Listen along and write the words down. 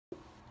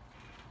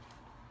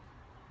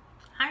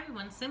Hi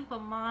everyone, Simple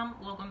Mom.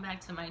 Welcome back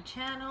to my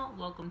channel.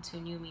 Welcome to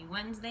New Me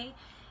Wednesday.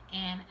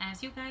 And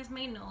as you guys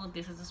may know,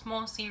 this is a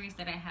small series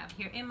that I have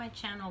here in my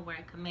channel where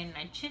I come in and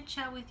I chit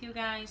chat with you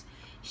guys,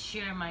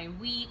 share my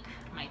week,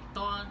 my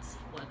thoughts,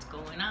 what's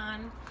going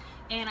on.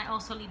 And I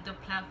also leave the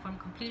platform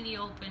completely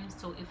open.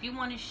 So if you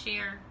want to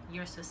share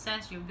your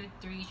success, your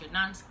victories, your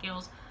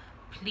non-skills,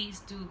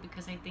 please do,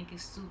 because I think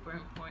it's super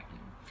important.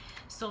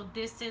 So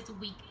this is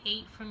week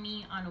 8 for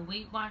me on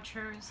Weight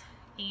Watchers,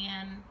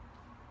 and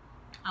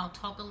I'll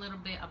talk a little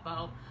bit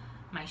about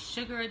my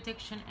sugar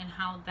addiction and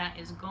how that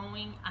is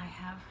going. I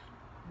have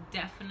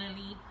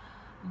definitely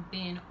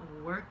been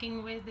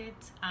working with it.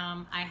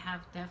 I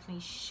have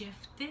definitely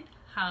shifted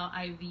how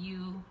I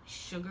view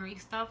sugary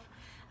stuff.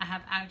 I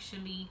have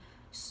actually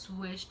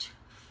switched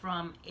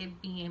from it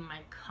being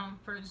my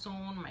comfort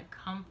zone, my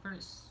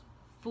comfort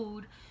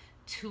food,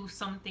 to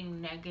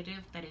something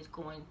negative that is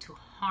going to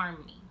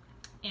harm me.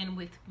 And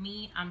with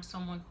me, I'm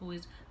someone who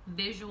is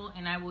visual,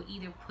 and I will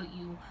either put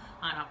you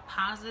on a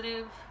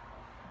positive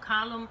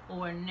column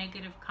or a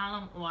negative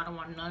column, or I don't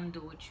want none to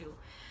do with you.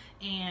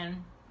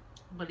 And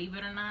believe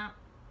it or not,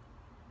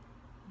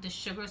 the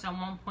sugars at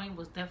one point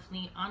was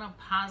definitely on a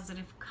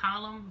positive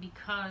column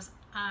because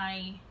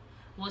I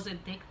was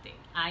addicted.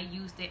 I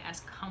used it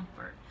as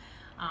comfort.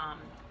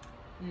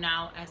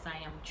 Now, as I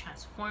am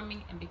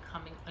transforming and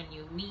becoming a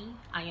new me,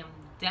 I am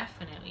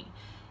definitely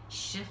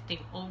shifting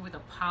over the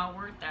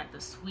power that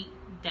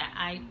that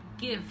I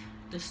give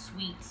the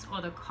sweets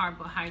or the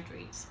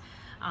carbohydrates,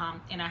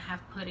 and I have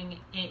putting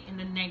it in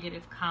the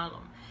negative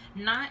column,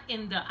 not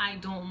in the I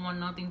don't want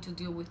nothing to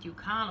do with you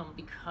column,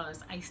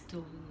 because I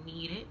still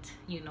need it,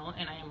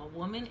 and I am a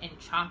woman, and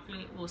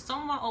chocolate will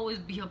somewhat always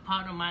be a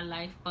part of my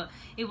life, but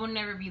it will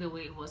never be the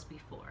way it was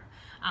before.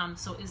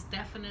 So it's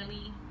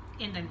definitely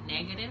in the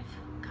negative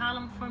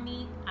column for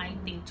me. I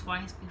think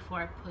twice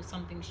before I put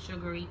something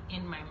sugary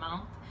in my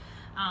mouth.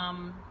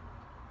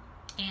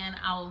 And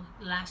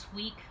last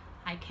week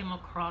I came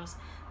across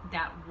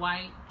that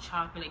white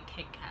chocolate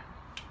Kit Kat,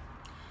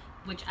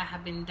 which I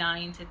have been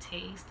dying to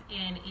taste,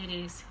 and it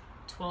is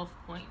 12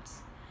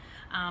 points.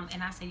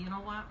 And I said, you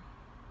know what,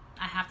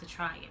 I have to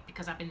try it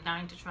because I've been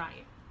dying to try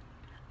it.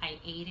 I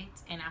ate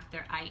it, and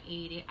after I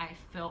ate it, I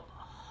felt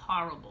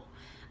horrible.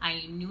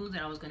 I knew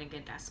that I was gonna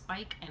get that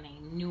spike, and I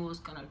knew it was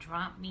gonna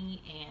drop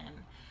me, and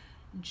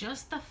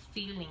just the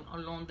feeling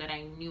alone that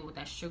I knew what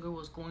that sugar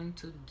was going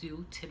to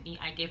do to me,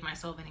 I gave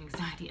myself an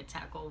anxiety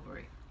attack over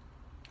it.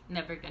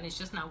 Never again. It's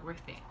just not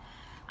worth it.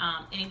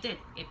 And it did.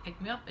 It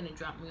picked me up and it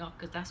dropped me off,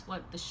 because that's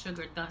what the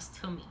sugar does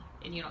to me.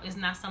 And it's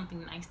not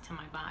something nice to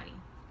my body.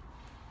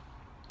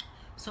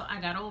 So I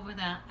got over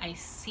that. I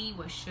see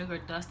what sugar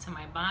does to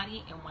my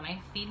body, and when I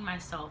feed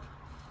myself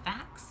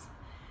facts,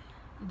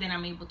 then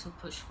I'm able to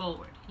push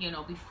forward.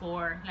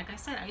 Before, like I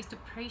said, I used to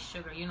praise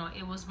sugar.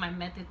 It was my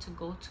method to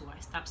go to. I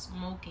stopped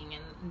smoking,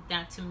 and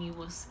that to me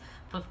was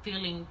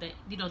fulfilling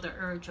the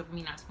urge of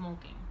me not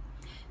smoking.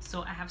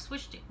 So I have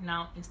switched it.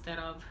 Now, instead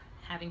of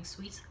having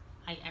sweets,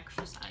 I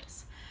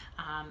exercise.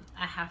 I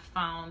have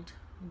found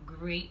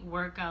great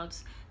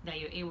workouts that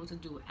you're able to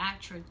do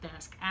at your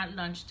desk at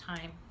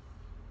lunchtime,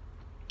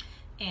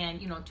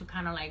 and to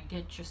kind of like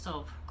get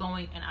yourself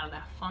going and out of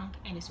that funk,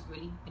 and it's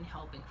really been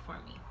helping for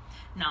me.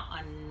 Now,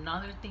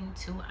 another thing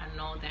too, I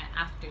know that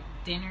after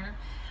dinner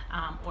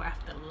or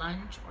after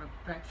lunch or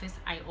breakfast,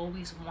 I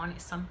always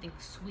wanted something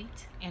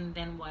sweet, and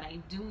then what I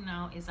do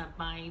now is I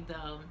buy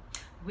the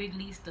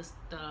Wrigley's,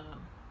 the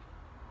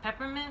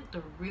peppermint,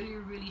 the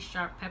really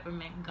sharp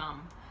peppermint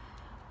gum.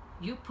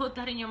 You put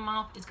that in your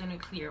mouth, it's gonna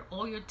clear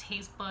all your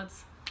taste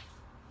buds,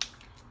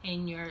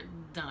 and you're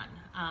done.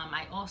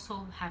 I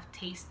also have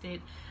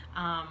tasted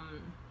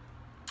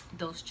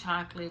those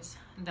chocolates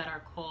that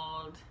are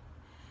called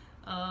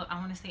I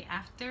want to say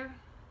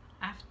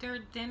after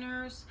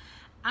dinners.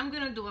 I'm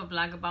gonna do a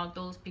vlog about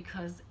those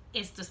because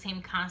it's the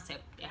same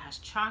concept. It has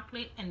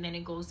chocolate, and then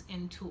it goes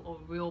into a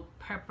real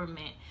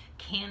peppermint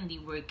candy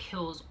where it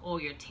kills all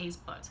your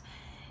taste buds.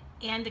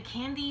 And the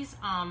candies,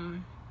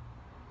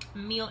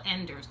 meal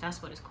enders,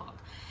 that's what it's called.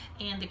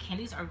 And the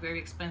candies are very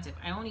expensive.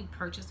 I only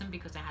purchased them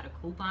because I had a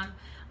coupon,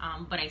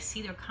 but I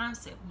see their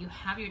concept. You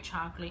have your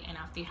chocolate, and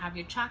after you have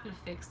your chocolate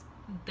fix,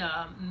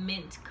 the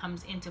mint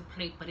comes into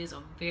play, but it's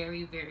a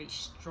very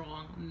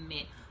strong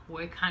mint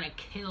where it kind of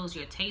kills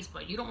your taste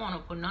bud. You don't want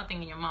to put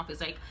nothing in your mouth.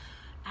 It's like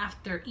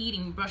after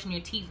eating, brushing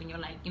your teeth, and you're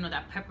like,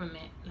 that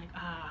peppermint, like,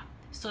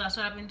 so that's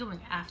what I've been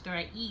doing. After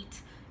I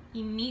eat,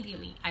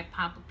 immediately I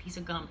pop a piece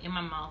of gum in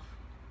my mouth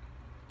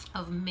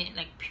of mint,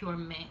 like pure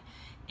mint,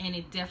 and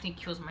it definitely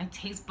kills my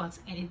taste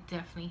buds, and it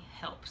definitely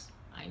helps.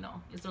 I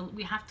know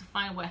we have to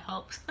find what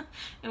helps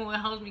and what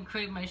helps me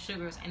crave my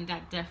sugars, and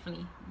that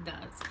definitely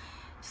does.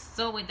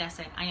 So with that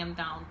said, I am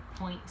down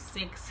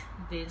 0.6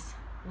 this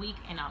week,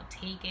 and I'll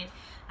take it.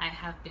 I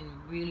have been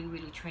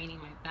really training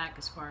my back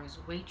as far as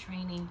weight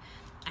training.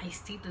 I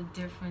see the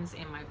difference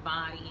in my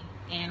body,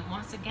 and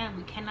once again,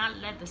 we cannot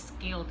let the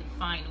scale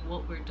define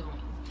what we're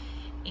doing.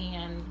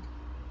 And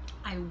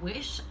I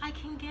wish I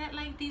can get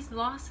like these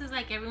losses,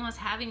 like everyone's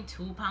having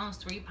 2 pounds,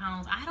 3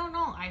 pounds. I don't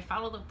know. I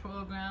follow the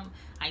program,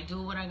 I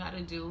do what I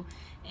gotta do,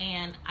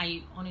 and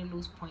I only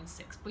lose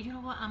 0.6. But you know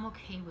what? I'm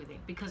okay with it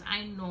because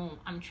I know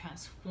I'm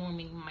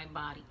transforming my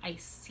body. I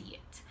see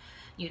it.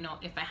 You know,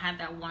 if I had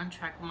that one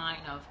track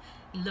mind of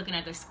looking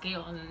at the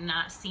scale and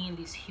not seeing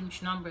these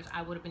huge numbers,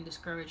 I would have been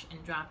discouraged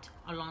and dropped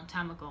a long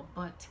time ago.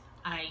 But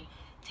I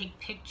take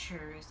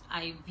pictures,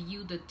 I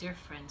view the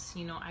difference,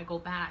 you know, I go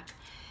back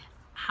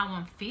how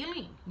I'm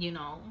feeling, you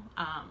know,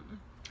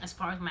 as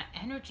far as my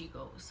energy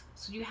goes.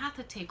 So you have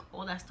to take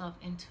all that stuff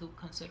into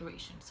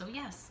consideration. So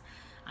yes,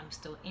 I'm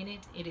still in it.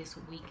 It is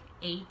week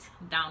 8,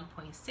 down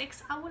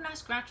 0.6. I will not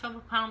scratch off a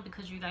pound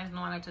because you guys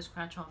know I like to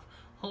scratch off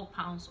whole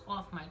pounds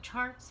off my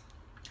charts.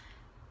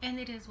 And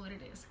it is what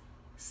it is.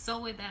 So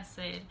with that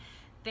said,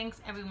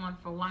 thanks everyone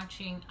for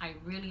watching. I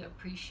really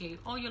appreciate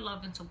all your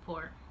love and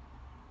support.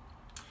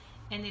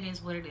 And it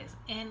is what it is.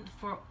 And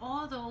for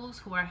all those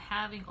who are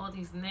having all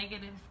these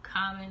negative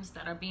comments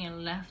that are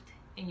being left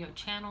in your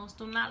channels,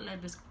 do not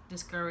let this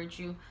discourage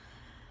you.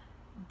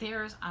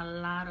 There's a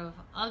lot of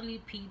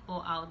ugly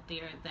people out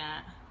there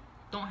that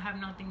don't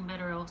have nothing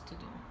better else to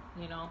do,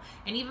 you know.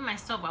 And even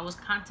myself, I was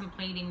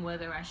contemplating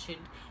whether I should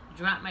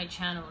drop my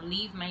channel,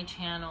 leave my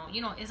channel.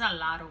 You know, it's a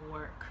lot of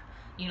work,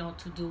 you know,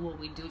 to do what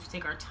we do, to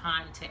take our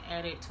time to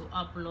edit, to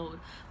upload.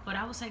 But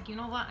I was like, you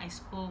know what, I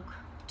spoke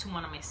to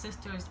one of my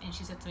sisters and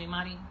she said to me,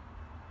 Mari,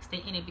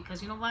 stay in it,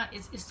 because you know what,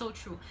 it's so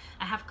true.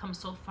 I have come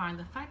so far, and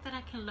the fact that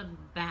I can look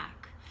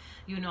back,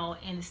 you know,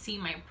 and see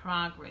my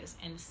progress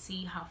and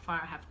see how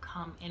far I have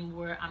come and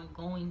where I'm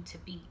going to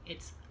be,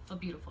 it's a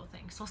beautiful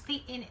thing. So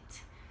stay in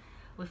it.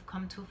 We've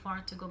come too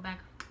far to go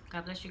back.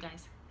 God bless you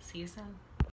guys. See you soon.